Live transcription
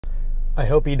I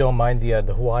hope you don't mind the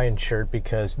Hawaiian shirt,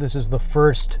 because this is the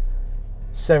first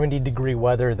 70-degree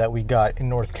weather that we got in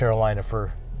North Carolina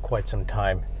for quite some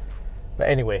time. But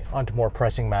anyway, on to more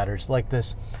pressing matters, like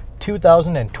this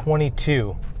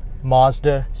 2022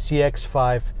 Mazda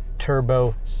CX-5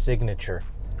 Turbo Signature.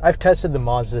 I've tested the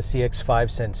Mazda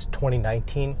CX-5 since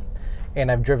 2019,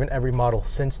 and I've driven every model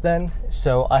since then,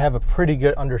 so I have a pretty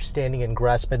good understanding and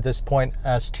grasp at this point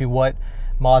as to what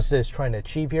Mazda is trying to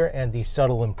achieve here and the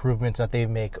subtle improvements that they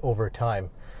make over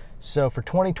time. So for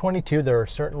 2022, there are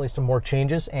certainly some more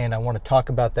changes, and I want to talk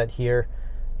about that here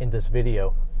in this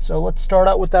video. So let's start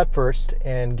out with that first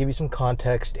and give you some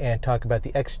context and talk about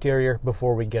the exterior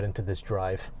before we get into this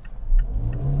drive.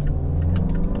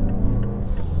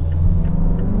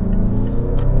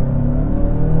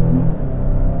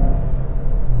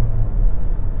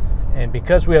 And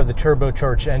because we have the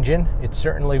turbocharged engine, it's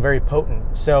certainly very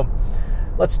potent. So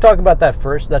let's talk about that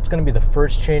first. That's going to be the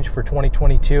first change for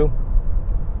 2022.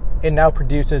 It now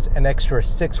produces an extra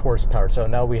 6 horsepower. So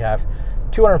now we have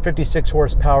 256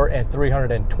 horsepower and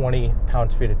 320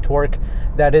 pounds-feet of torque.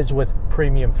 That is with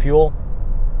premium fuel.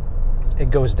 It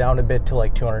goes down a bit to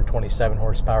like 227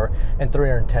 horsepower and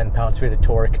 310 pounds-feet of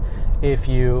torque if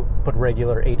you put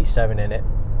regular 87 in it.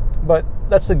 But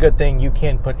that's the good thing, you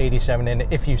can put 87 in it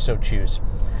if you so choose.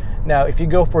 Now, if you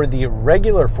go for the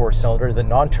regular 4-cylinder, the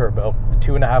non-turbo, the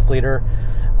 2.5 liter,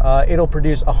 it'll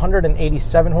produce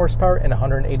 187 horsepower and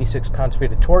 186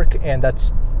 pounds-feet of torque, and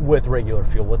that's with regular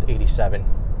fuel, with 87.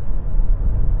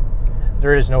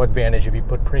 There is no advantage if you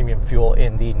put premium fuel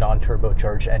in the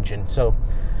non-turbocharged engine. So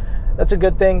that's a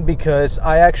good thing, because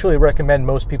I actually recommend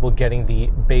most people getting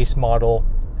the base model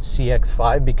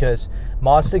CX-5, because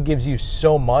Mazda gives you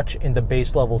so much in the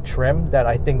base level trim that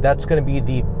I think that's going to be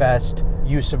the best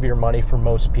use of your money for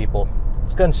most people.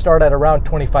 It's going to start at around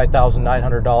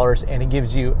 $25,900, and it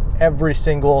gives you every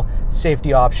single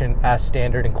safety option as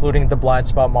standard, including the blind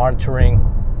spot monitoring,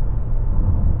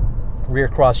 rear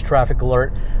cross traffic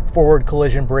alert, forward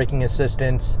collision braking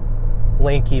assistance,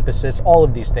 lane keep assist, all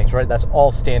of these things, right? That's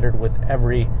all standard with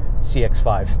every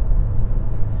CX-5.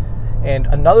 And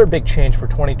another big change for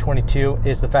 2022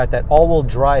 is the fact that all-wheel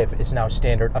drive is now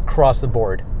standard across the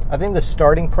board. I think the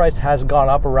starting price has gone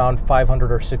up around $500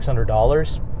 or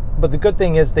 $600, but the good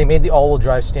thing is they made the all-wheel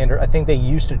drive standard. I think they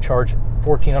used to charge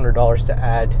 $1,400 to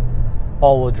add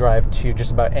all-wheel drive to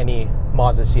just about any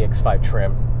Mazda CX-5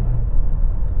 trim.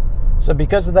 So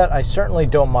because of that, I certainly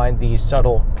don't mind the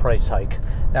subtle price hike.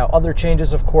 Now, other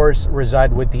changes, of course,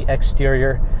 reside with the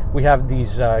exterior. We have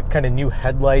these kind of new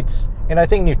headlights, and I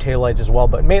think new taillights as well,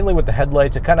 but mainly with the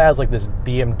headlights, it kind of has like this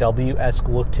BMW-esque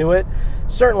look to it.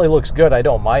 Certainly looks good, I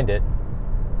don't mind it.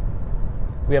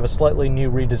 We have a slightly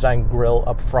new redesigned grille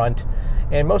up front,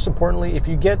 and most importantly, if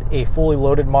you get a fully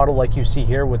loaded model like you see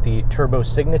here with the Turbo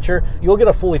Signature, you'll get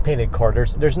a fully painted car.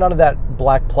 There's none of that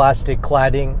black plastic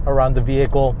cladding around the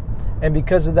vehicle, and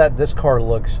because of that, this car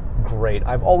looks great.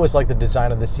 I've always liked the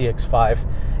design of the CX-5,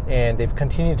 and they've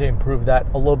continued to improve that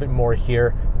a little bit more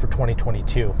here for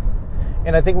 2022.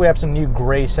 And I think we have some new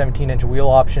gray 17-inch wheel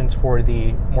options for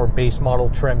the more base model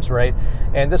trims, right?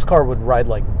 And this car would ride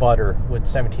like butter with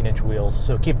 17-inch wheels,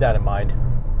 so keep that in mind.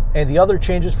 And the other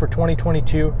changes for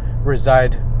 2022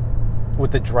 reside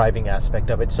with the driving aspect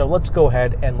of it. So let's go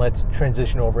ahead and let's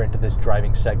transition over into this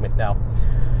driving segment now.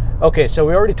 Okay, so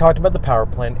we already talked about the power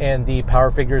plant and the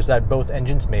power figures that both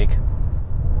engines make.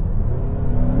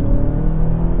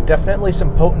 Definitely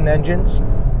some potent engines.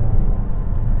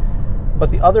 But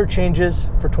the other changes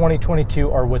for 2022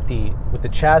 are with the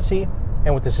chassis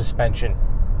and with the suspension.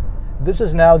 This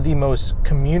is now the most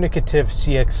communicative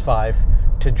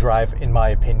CX-5 to drive, in my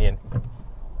opinion.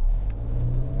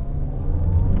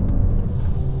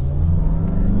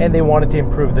 And they wanted to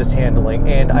improve this handling,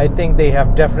 and I think they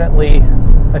have definitely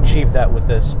achieved that with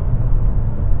this.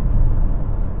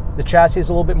 The chassis is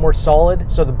a little bit more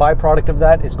solid, so the byproduct of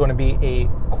that is going to be a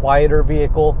quieter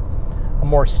vehicle, a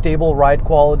more stable ride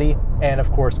quality, and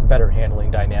of course better handling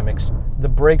dynamics. The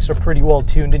brakes are pretty well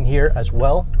tuned in here as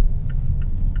well.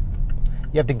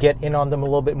 You have to get in on them a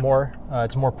little bit more.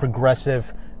 It's a more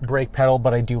progressive brake pedal,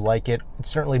 but I do like it. It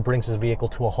certainly brings this vehicle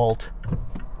to a halt.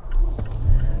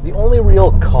 The only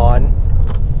real con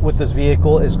with this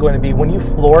vehicle is going to be when you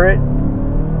floor it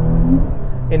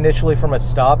initially from a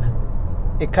stop,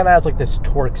 it kind of has like this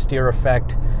torque steer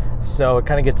effect, so it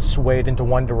kind of gets swayed into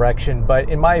one direction. But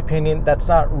in my opinion, that's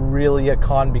not really a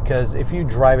con, because if you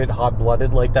drive it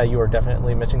hot-blooded like that, you are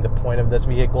definitely missing the point of this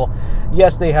vehicle.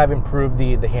 Yes, they have improved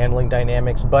the handling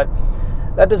dynamics, but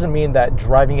that doesn't mean that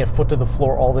driving it foot to the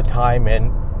floor all the time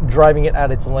and driving it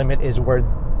at its limit is where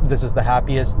this is the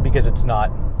happiest, because it's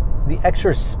not. The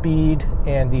extra speed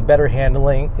and the better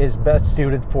handling is best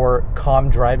suited for calm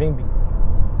driving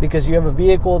because you have a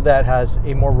vehicle that has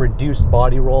a more reduced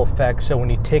body roll effect. So when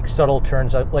you take subtle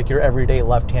turns, like your everyday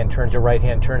left-hand turns, your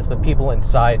right-hand turns, the people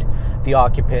inside, the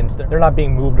occupants, they're not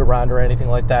being moved around or anything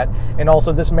like that. And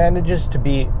also this manages to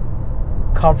be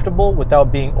comfortable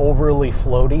without being overly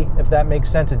floaty, if that makes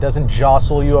sense. It doesn't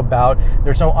jostle you about.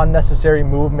 There's no unnecessary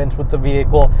movements with the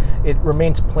vehicle. It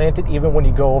remains planted even when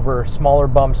you go over smaller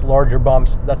bumps, larger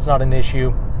bumps. That's not an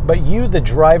issue. But you, the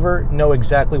driver, know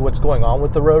exactly what's going on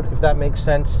with the road, if that makes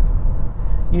sense.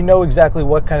 You know exactly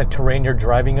what kind of terrain you're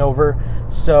driving over.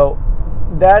 So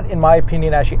that, in my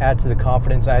opinion, actually adds to the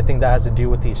confidence, and I think that has to do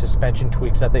with the suspension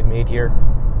tweaks that they've made here.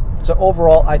 So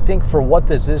overall, I think for what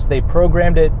this is, they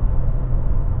programmed it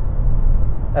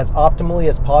as optimally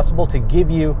as possible to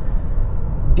give you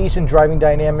decent driving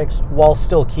dynamics while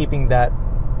still keeping that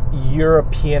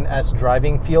European-esque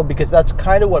driving feel, because that's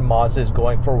kind of what Mazda is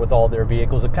going for with all their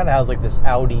vehicles. It kind of has like this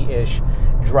Audi-ish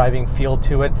driving feel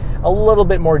to it, a little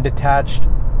bit more detached.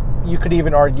 You could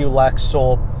even argue lacks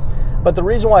soul. But the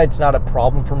reason why it's not a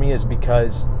problem for me is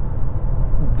because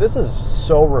this is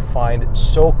so refined,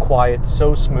 so quiet,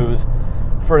 so smooth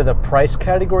for the price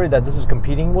category that this is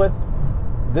competing with.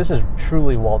 This is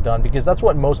truly well done, because that's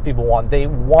what most people want. They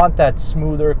want that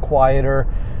smoother, quieter,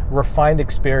 refined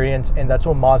experience, and that's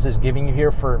what Mazda is giving you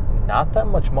here for not that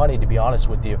much money, to be honest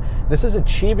with you. This is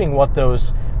achieving what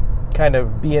those kind of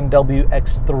BMW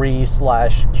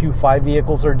X3/Q5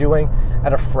 vehicles are doing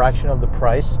at a fraction of the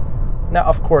price. Now,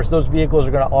 of course, those vehicles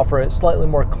are going to offer a slightly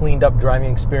more cleaned up driving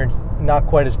experience, not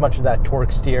quite as much of that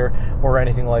torque steer or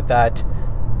anything like that.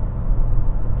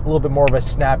 A little bit more of a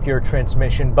snappier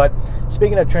transmission. But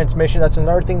speaking of transmission, that's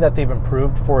another thing that they've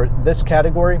improved for this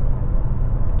category.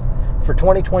 For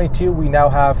 2022, we now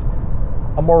have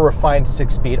a more refined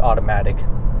 6-speed automatic.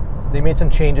 They made some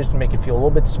changes to make it feel a little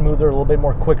bit smoother, a little bit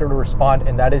more quicker to respond,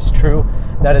 and that is true.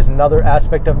 That is another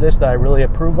aspect of this that I really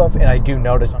approve of, and I do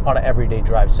notice on an everyday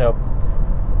drive. So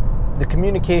the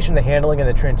communication, the handling, and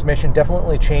the transmission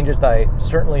definitely changes that I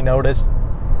certainly noticed.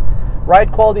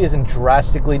 Ride quality isn't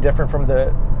drastically different from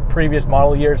the previous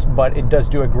model years, but it does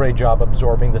do a great job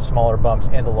absorbing the smaller bumps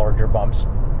and the larger bumps.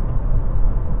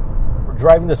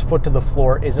 Driving this foot to the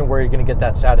floor isn't where you're going to get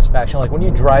that satisfaction. Like when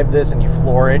you drive this and you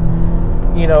floor it,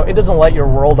 you know, it doesn't light your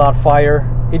world on fire.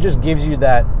 It just gives you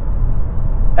that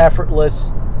effortless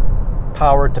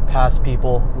power to pass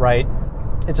people, right?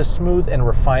 It's a smooth and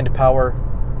refined power,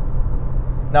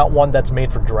 not one that's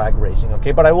made for drag racing,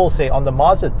 okay? But I will say, on the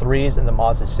Mazda 3s and the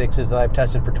Mazda 6s that I've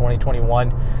tested for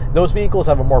 2021, those vehicles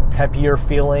have a more peppier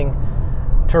feeling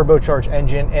turbocharged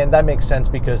engine, and that makes sense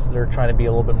because they're trying to be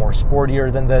a little bit more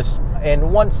sportier than this.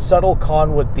 And one subtle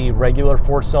con with the regular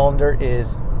 4-cylinder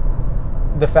is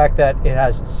the fact that it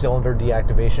has cylinder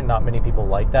deactivation. Not many people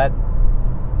like that.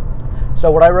 So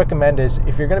what I recommend is,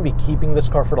 if you're going to be keeping this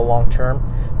car for the long term,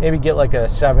 maybe get like a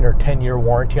 7 or 10 year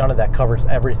warranty on it that covers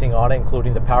everything on it,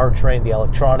 including the powertrain, the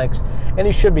electronics, and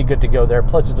you should be good to go there.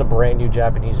 Plus, it's a brand new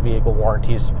Japanese vehicle.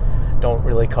 Warranties don't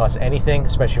really cost anything,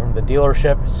 especially from the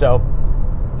dealership. So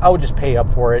I would just pay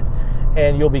up for it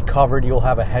and you'll be covered. You'll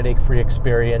have a headache-free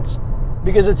experience,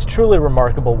 because it's truly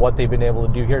remarkable what they've been able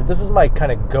to do here. This is my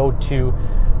kind of go-to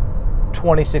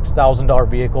 $26,000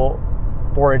 vehicle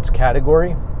for its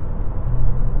category.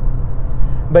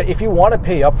 But if you want to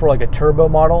pay up for like a turbo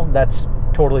model, that's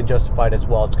totally justified as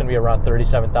well. It's going to be around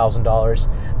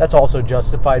 $37,000. That's also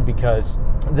justified because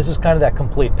this is kind of that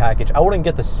complete package. I wouldn't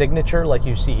get the Signature like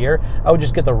you see here. I would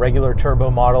just get the regular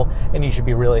turbo model, and you should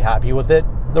be really happy with it.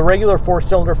 The regular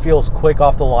 4-cylinder feels quick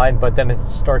off the line, but then it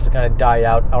starts to kind of die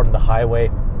out on the highway.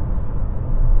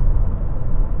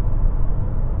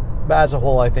 But as a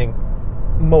whole, I think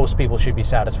most people should be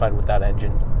satisfied with that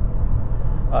engine.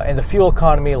 And the fuel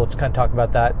economy, let's kind of talk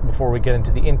about that before we get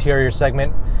into the interior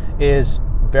segment, is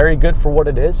very good for what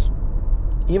it is.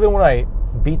 Even when I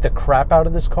beat the crap out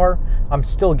of this car, I'm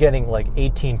still getting like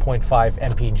 18.5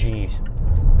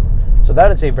 mpg. So that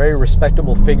is a very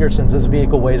respectable figure, since this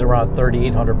vehicle weighs around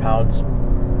 3,800 pounds.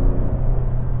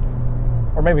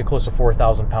 Or maybe close to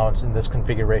 4,000 pounds in this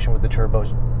configuration with the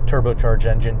turbocharged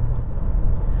engine.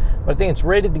 But I think it's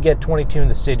rated to get 22 in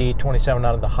the city, 27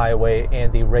 out on the highway,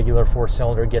 and the regular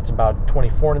 4-cylinder gets about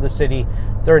 24 in the city,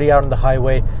 30 out on the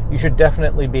highway. You should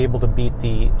definitely be able to beat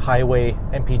the highway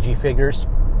MPG figures,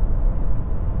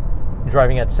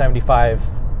 driving at 75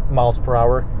 miles per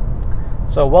hour.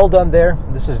 So well done there.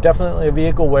 This is definitely a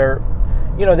vehicle where,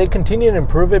 you know, they continue to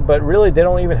improve it, but really they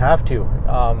don't even have to.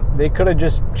 They could have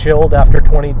just chilled after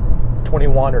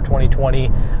 2021 or 2020.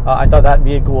 I thought that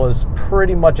vehicle was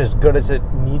pretty much as good as it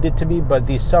needed to be, but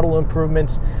these subtle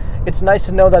improvements, it's nice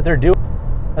to know that they're doing.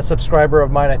 A subscriber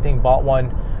of mine, I think, bought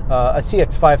one, a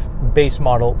CX-5 base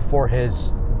model for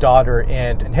his daughter,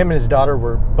 and him and his daughter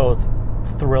were both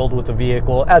thrilled with the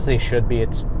vehicle, as they should be.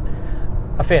 It's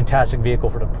a fantastic vehicle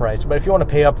for the price, but if you want to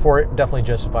pay up for it, definitely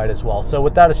justified as well. So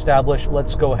with that established,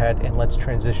 let's go ahead and let's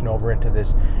transition over into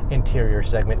this interior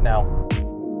segment now.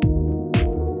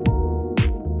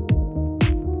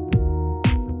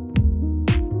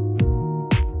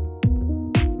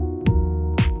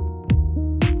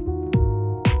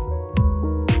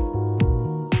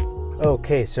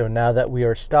 Okay, so now that we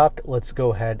are stopped, let's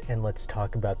go ahead and let's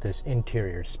talk about this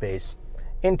interior space.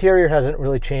 Interior hasn't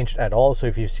really changed at all, so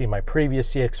if you've seen my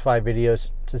previous CX-5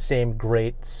 videos, it's the same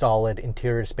great, solid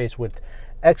interior space with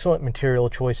excellent material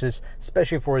choices,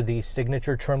 especially for the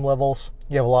signature trim levels.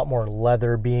 You have a lot more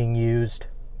leather being used,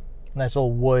 nice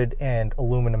little wood and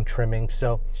aluminum trimming,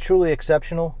 so it's truly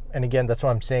exceptional. And again, that's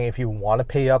what I'm saying, if you want to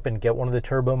pay up and get one of the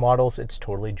turbo models, it's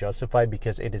totally justified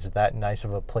because it is that nice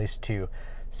of a place to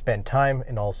spend time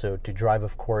and also to drive,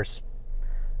 of course.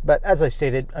 But as I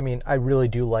stated, I mean, I really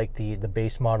do like the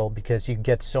base model because you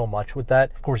get so much with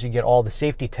that. Of course, you get all the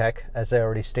safety tech, as I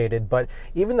already stated, but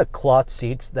even the cloth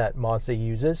seats that Mazda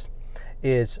uses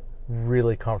is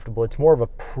really comfortable. It's more of a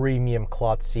premium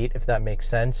cloth seat, if that makes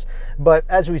sense. But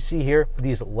as we see here,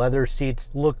 these leather seats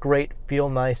look great, feel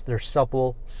nice, they're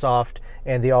supple, soft,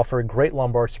 and they offer great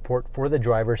lumbar support for the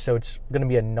driver, so it's going to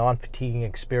be a non-fatiguing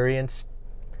experience.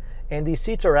 And these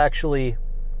seats are actually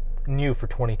new for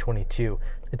 2022.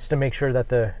 It's to make sure that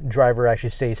the driver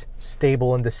actually stays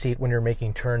stable in the seat when you're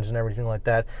making turns and everything like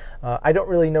that. I don't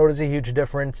really notice a huge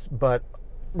difference, but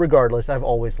regardless, I've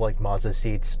always liked Mazda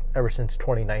seats ever since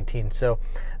 2019, so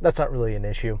that's not really an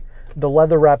issue. The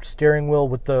leather-wrapped steering wheel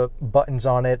with the buttons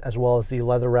on it, as well as the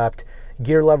leather-wrapped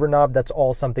gear lever knob, that's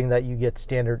all something that you get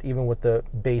standard even with the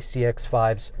base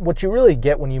CX-5s. What you really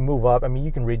get when you move up, I mean,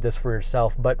 you can read this for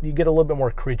yourself, but you get a little bit more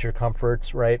creature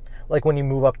comforts, right? Like when you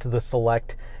move up to the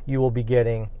Select, you will be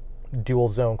getting dual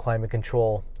zone climate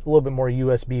control, a little bit more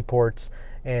USB ports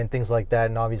and things like that.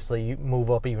 And obviously you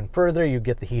move up even further, you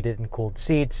get the heated and cooled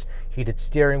seats, heated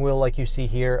steering wheel like you see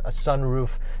here, a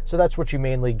sunroof. So that's what you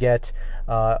mainly get.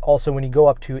 Also, when you go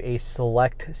up to a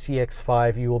Select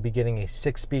CX-5, you will be getting a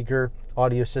 6-speaker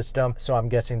audio system. So I'm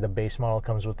guessing the base model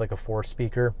comes with like a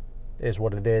 4-speaker is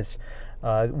what it is.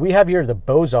 We have here the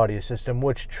Bose audio system,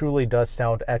 which truly does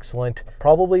sound excellent.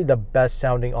 Probably the best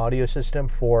sounding audio system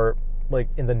for like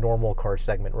in the normal car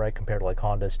segment, right? Compared to like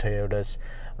Hondas, Toyotas,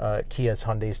 Kias,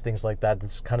 Hyundais, things like that.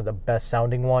 This is kind of the best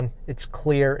sounding one. It's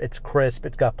clear, it's crisp,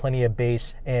 it's got plenty of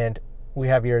bass, and we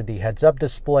have here the heads-up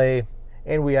display,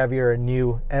 and we have here a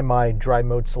new MI drive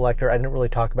mode selector. I didn't really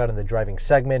talk about it in the driving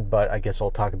segment, but I guess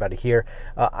I'll talk about it here.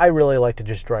 I really like to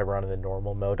just drive around in the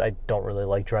normal mode. I don't really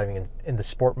like driving in the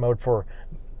sport mode for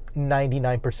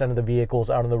 99% of the vehicles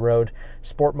out on the road.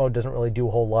 Sport mode doesn't really do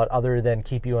a whole lot other than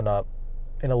keep you in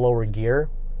a lower gear,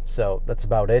 so that's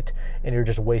about it, and you're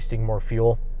just wasting more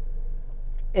fuel.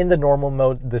 In the normal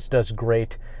mode, this does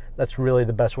great. That's really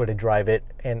the best way to drive it,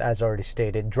 and as already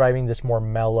stated, driving this more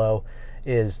mellow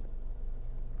is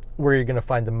where you're going to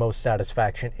find the most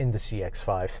satisfaction in the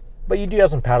CX-5. But you do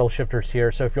have some paddle shifters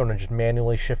here, so if you want to just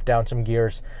manually shift down some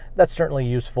gears, that's certainly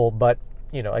useful, but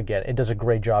you know, again, it does a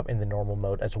great job in the normal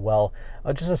mode as well.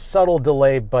 Just a subtle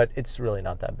delay, but it's really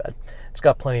not that bad. It's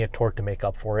got plenty of torque to make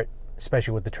up for it,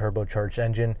 especially with the turbocharged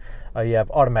engine. You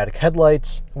have automatic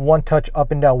headlights, one-touch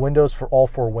up and down windows for all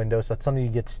 4 windows. That's something you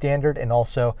get standard. And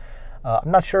also,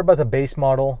 I'm not sure about the base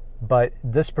model, but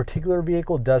this particular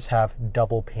vehicle does have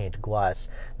double pane glass.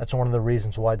 That's one of the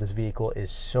reasons why this vehicle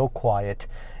is so quiet.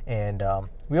 And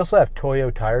we also have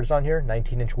Toyo tires on here,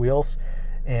 19-inch wheels,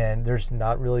 and there's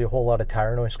not really a whole lot of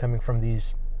tire noise coming from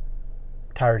these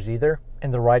tires either.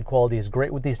 And the ride quality is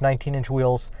great with these 19-inch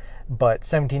wheels, but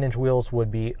 17-inch wheels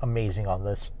would be amazing on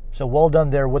this. So well done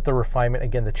there with the refinement.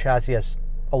 Again, the chassis has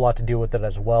a lot to do with it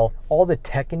as well. All the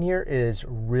tech in here is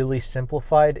really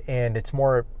simplified, and it's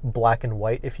more black and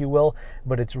white, if you will,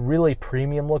 but it's really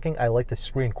premium looking. I like the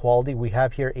screen quality. We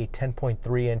have here a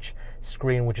 10.3-inch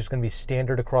screen, which is going to be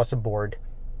standard across the board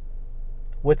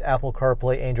with Apple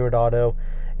CarPlay, Android Auto,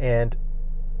 and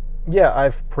yeah,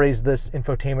 I've praised this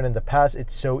infotainment in the past.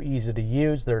 It's so easy to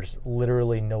use. There's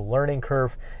literally no learning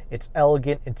curve. It's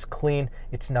elegant, it's clean.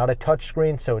 It's not a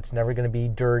touchscreen, so it's never going to be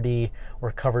dirty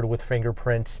or covered with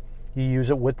fingerprints. You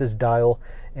use it with this dial,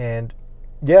 and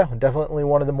yeah, definitely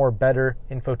one of the more better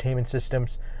infotainment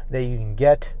systems that you can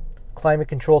get. Climate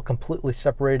control completely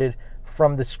separated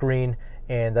from the screen,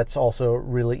 and that's also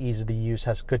really easy to use,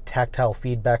 has good tactile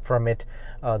feedback from it.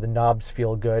 The knobs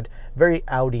feel good, very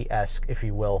Audi-esque, if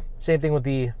you will. Same thing with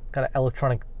the kind of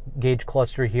electronic gauge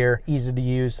cluster here, easy to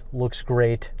use, looks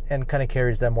great, and kind of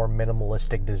carries that more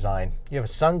minimalistic design. You have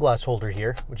a sunglass holder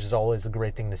here, which is always a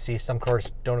great thing to see. Some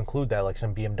cars don't include that, like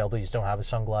some BMWs don't have a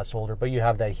sunglass holder, but you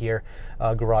have that here.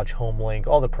 Garage home link,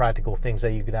 all the practical things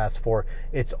that you could ask for,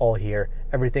 it's all here.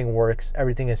 Everything works,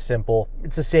 everything is simple.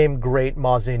 It's the same great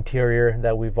Mazda interior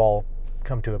that we've all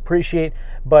come to appreciate,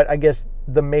 but I guess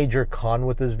the major con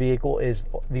with this vehicle is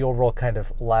the overall kind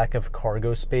of lack of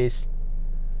cargo space.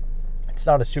 It's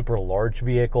not a super large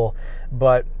vehicle,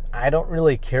 but I don't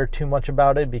really care too much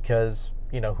about it because,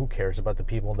 you know, who cares about the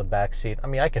people in the back seat? I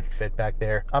mean, I can fit back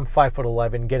there. I'm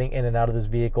 5'11", getting in and out of this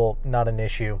vehicle, not an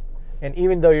issue. And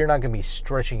even though you're not going to be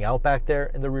stretching out back there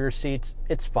in the rear seats,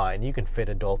 it's fine. You can fit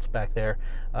adults back there.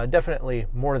 Definitely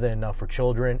more than enough for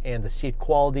children, and the seat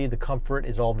quality, the comfort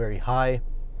is all very high.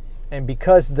 And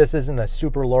because this isn't a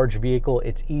super large vehicle,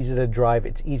 it's easy to drive,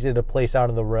 it's easy to place out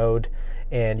on the road,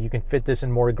 and you can fit this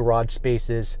in more garage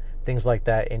spaces, things like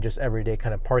that, and just everyday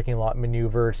kind of parking lot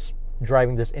maneuvers.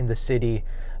 Driving this in the city,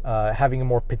 having a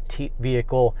more petite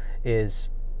vehicle is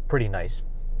pretty nice.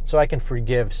 So I can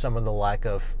forgive some of the lack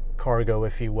of cargo,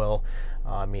 if you will.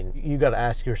 I mean, you got to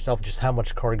ask yourself just how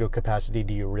much cargo capacity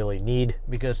do you really need?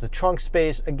 Because the trunk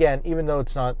space, again, even though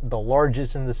it's not the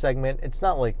largest in the segment, it's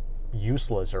not like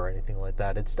useless or anything like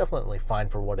that. It's definitely fine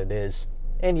for what it is.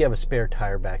 And you have a spare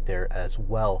tire back there as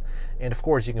well. And of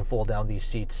course, you can fold down these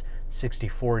seats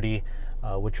 60/40,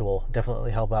 which will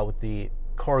definitely help out with the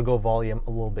cargo volume a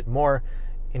little bit more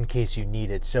in case you need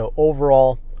it. So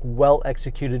overall, well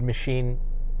executed machine,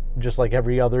 just like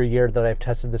every other year that I've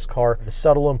tested this car. The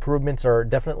subtle improvements are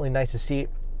definitely nice to see,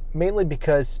 mainly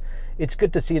because it's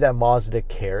good to see that Mazda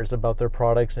cares about their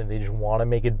products and they just want to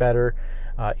make it better.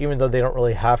 Even though they don't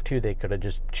really have to, they could have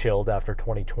just chilled after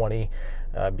 2020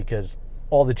 because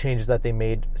all the changes that they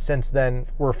made since then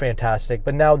were fantastic.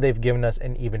 But now they've given us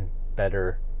an even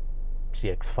better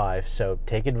CX-5. So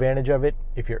take advantage of it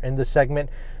if you're in this segment.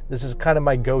 This is kind of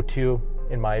my go-to,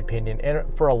 in my opinion. And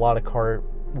for a lot of car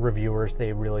reviewers,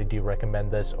 they really do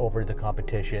recommend this over the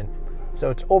competition.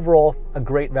 So it's overall a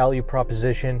great value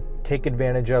proposition. Take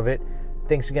advantage of it.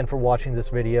 Thanks again for watching this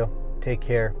video. Take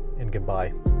care and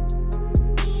goodbye.